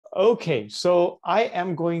Okay, so I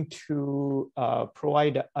am going to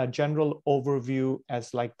provide a general overview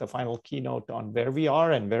as like the final keynote on where we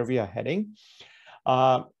are and where we are heading.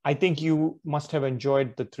 I think you must have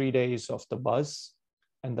enjoyed the 3 days of the buzz,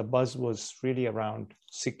 and the buzz was really around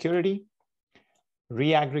security,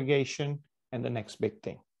 reaggregation, and the next big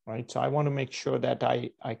thing, right? So I want to make sure that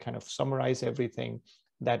I kind of summarize everything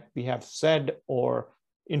that we have said or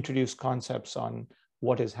introduce concepts on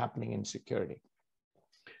what is happening in security.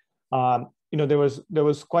 There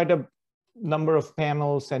was quite a number of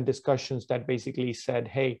panels and discussions that basically said,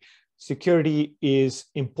 hey, security is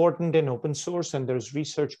important in open source, and there's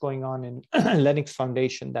research going on in Linux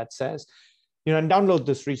Foundation that says, and download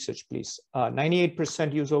this research, please.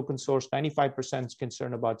 98% use open source, 95% is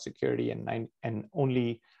concerned about security, and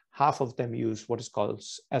only half of them use what is called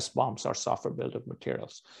SBOMs, or software bill of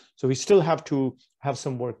materials. So we still have to have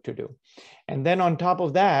some work to do. And then on top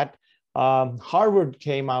of that, Harvard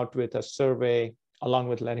came out with a survey along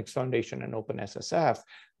with Linux Foundation and OpenSSF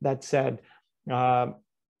that said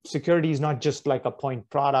security is not just like a point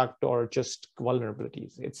product or just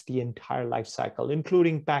vulnerabilities. It's the entire life cycle,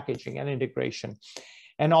 including packaging and integration.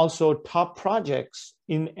 And also top projects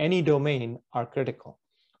in any domain are critical.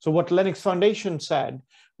 So what Linux Foundation said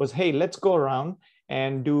was, hey, let's go around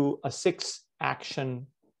and do a 6-action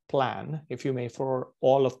plan, if you may, for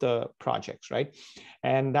all of the projects, right?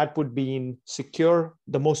 And that would be secure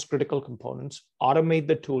the most critical components, automate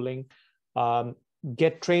the tooling,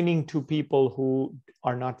 get training to people who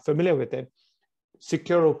are not familiar with it,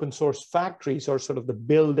 secure open source factories, or sort of the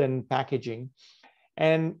build and packaging,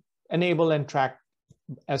 and enable and track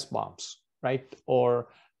SBOMs, right? Or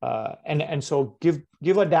and so give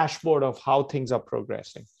a dashboard of how things are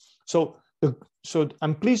progressing. So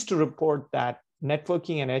I'm pleased to report that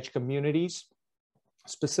networking and edge communities,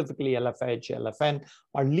 specifically LF Edge, LFN,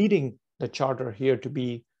 are leading the charter here to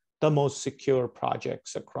be the most secure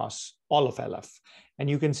projects across all of LF. And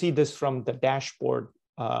you can see this from the dashboard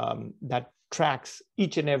that tracks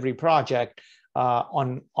each and every project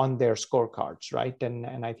on their scorecards, right?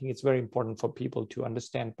 And I think it's very important for people to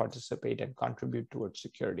understand, participate, and contribute towards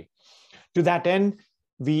security. To that end,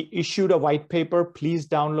 we issued a white paper. Please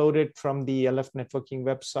download it from the LF networking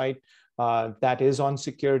website. That is on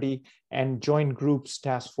security, and join groups,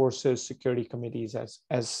 task forces, security committees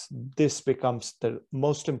as this becomes the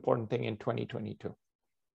most important thing in 2022.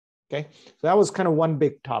 Okay, so that was kind of one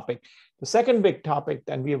big topic. The second big topic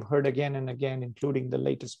that we have heard again and again, including the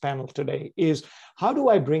latest panel today, is how do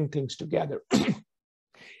I bring things together?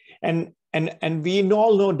 And we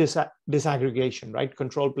all know disaggregation, right?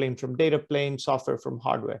 Control plane from data plane, software from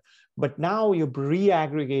hardware. But now you're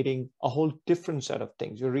reaggregating a whole different set of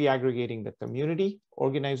things. You're reaggregating the community,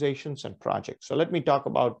 organizations, and projects. So let me talk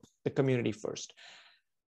about the community first.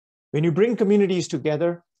 When you bring communities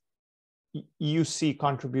together, you see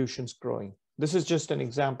contributions growing. This is just an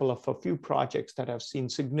example of a few projects that have seen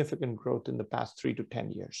significant growth in the past 3 to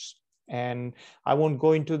 10 years. And I won't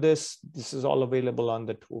go into this. This is all available on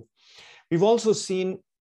the tool. We've also seen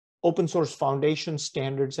open source foundations,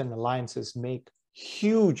 standards, and alliances make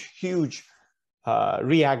huge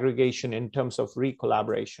reaggregation in terms of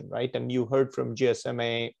re-collaboration, right? And you heard from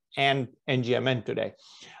GSMA and NGMN today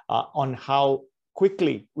on how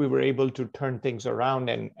quickly we were able to turn things around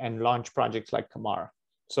and launch projects like Kamara.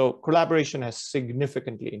 So collaboration has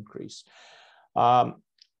significantly increased.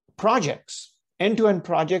 Projects, end-to-end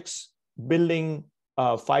projects, building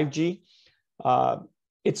 5G.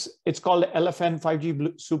 It's called LFN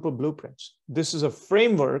 5G Super Blueprints. This is a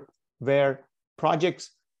framework where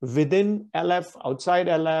projects within LF, outside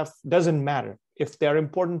LF, doesn't matter. If they're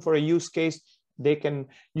important for a use case,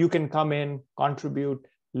 you can come in, contribute,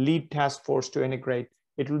 lead task force to integrate.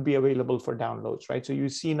 It will be available for downloads, right? So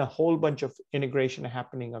you've seen a whole bunch of integration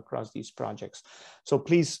happening across these projects. So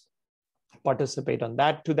please participate on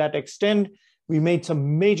that. To that extent, we made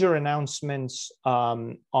some major announcements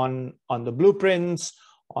on the blueprints,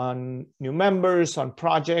 on new members, on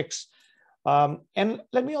projects. And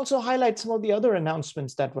let me also highlight some of the other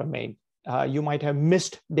announcements that were made. You might have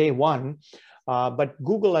missed day one, but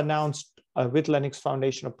Google announced with Linux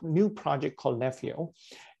Foundation a new project called Nefio.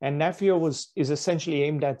 And Nefio is essentially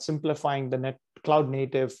aimed at simplifying the cloud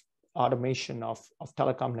native automation of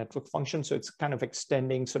telecom network functions. So it's kind of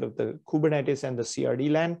extending sort of the Kubernetes and the CRD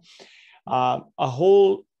LAN. A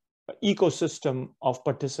whole ecosystem of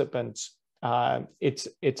participants.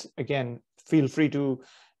 It's again, feel free to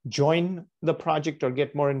join the project or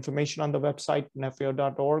get more information on the website,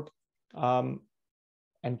 nefio.org.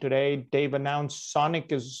 And today they've announced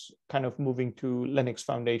Sonic is kind of moving to Linux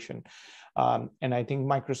Foundation. And I think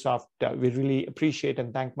Microsoft, we really appreciate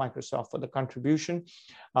and thank Microsoft for the contribution.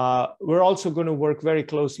 We're also going to work very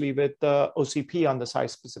closely with OCP on the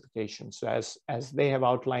size specifications, as they have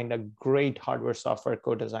outlined a great hardware software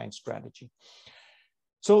co-design strategy.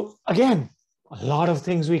 So again, a lot of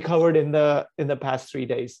things we covered in the past 3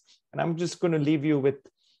 days. And I'm just going to leave you with,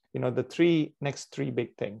 the next three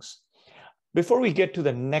big things. Before we get to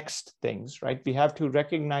the next things, right, we have to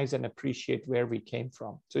recognize and appreciate where we came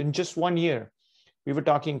from. So in just 1 year, we were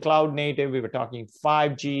talking cloud native, we were talking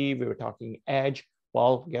 5G, we were talking edge.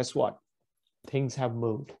 Well, guess what? Things have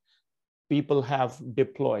moved. People have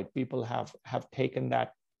deployed, people have taken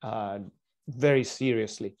that very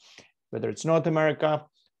seriously, whether it's North America,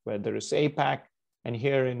 whether it's APAC, and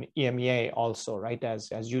here in EMEA also, right?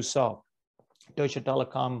 As you saw, Deutsche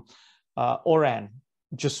Telekom, ORAN,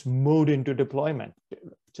 just moved into deployment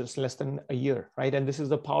just less than a year, right? And this is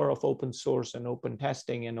the power of open source and open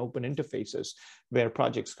testing and open interfaces where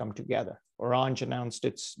projects come together. Orange announced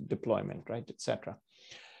its deployment, right, etc.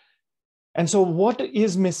 And so what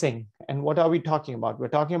is missing and what are we talking about? We're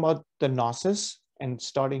talking about the NOSes and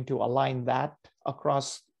starting to align that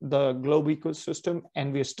across the globe ecosystem,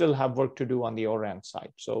 and we still have work to do on the ORAN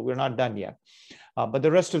side. So we're not done yet, but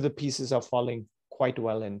the rest of the pieces are falling quite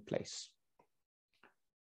well in place.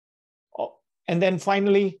 And then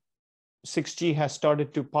finally, 6G has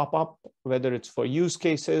started to pop up, whether it's for use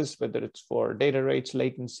cases, whether it's for data rates,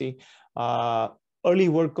 latency, early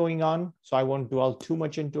work going on. So I won't dwell too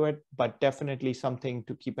much into it, but definitely something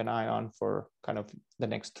to keep an eye on for kind of the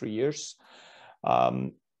next 3 years.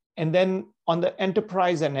 And then on the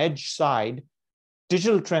enterprise and edge side,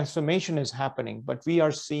 digital transformation is happening, but we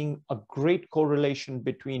are seeing a great correlation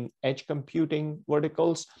between edge computing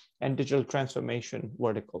verticals and digital transformation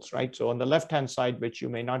verticals, right? So on the left-hand side, which you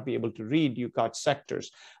may not be able to read, you've got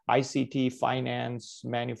sectors, ICT, finance,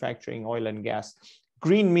 manufacturing, oil and gas.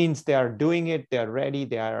 Green means they are doing it, they're ready,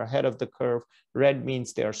 they are ahead of the curve. Red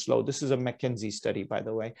means they are slow. This is a McKinsey study, by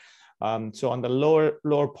the way. So on the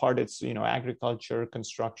lower part, it's agriculture,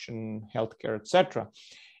 construction, healthcare, etc.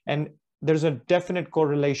 And there's a definite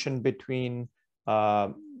correlation between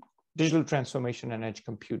digital transformation and edge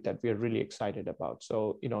compute that we are really excited about.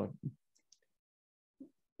 So,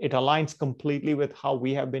 it aligns completely with how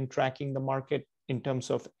we have been tracking the market in terms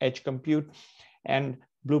of edge compute, and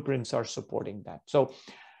blueprints are supporting that. So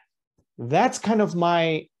that's kind of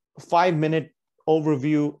my 5-minute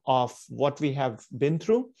overview of what we have been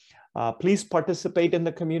through. Please participate in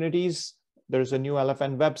the communities. There's a new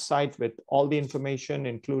LFN website with all the information,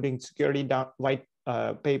 including security white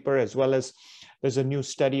paper, as well as there's a new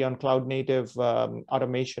study on cloud native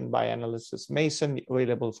automation by Analysis Mason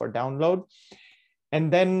available for download.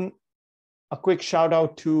 And then a quick shout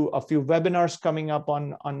out to a few webinars coming up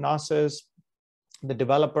on NOSes. The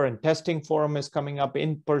developer and testing forum is coming up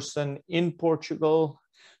in person in Portugal.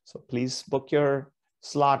 So please book your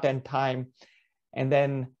slot and time. And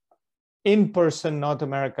then in-person North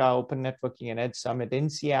America Open Networking and Edge Summit in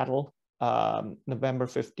Seattle, November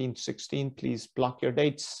 15th, 16th. Please block your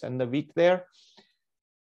dates and the week there.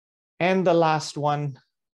 And the last one,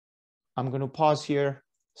 I'm going to pause here,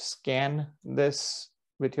 scan this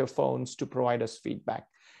with your phones to provide us feedback.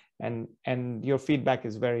 And your feedback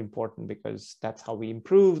is very important because that's how we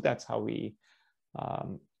improve. That's how we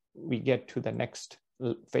get to the next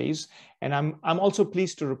phase. And I'm also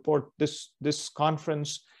pleased to report this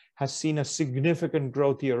conference has seen a significant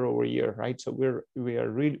growth year over year, right? So we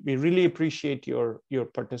really appreciate your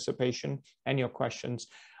participation and your questions.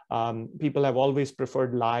 People have always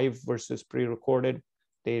preferred live versus pre-recorded.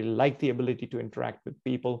 They like the ability to interact with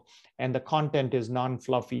people, and the content is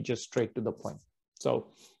non-fluffy, just straight to the point.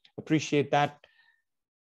 So appreciate that.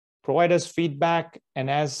 Provide us feedback, and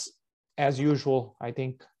as usual, I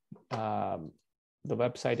think the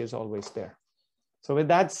website is always there. So with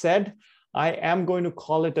that said, I am going to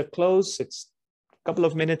call it a close. It's a couple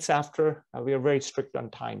of minutes after. We are very strict on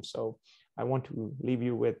time, so I want to leave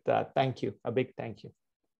you with thank you, a big thank you.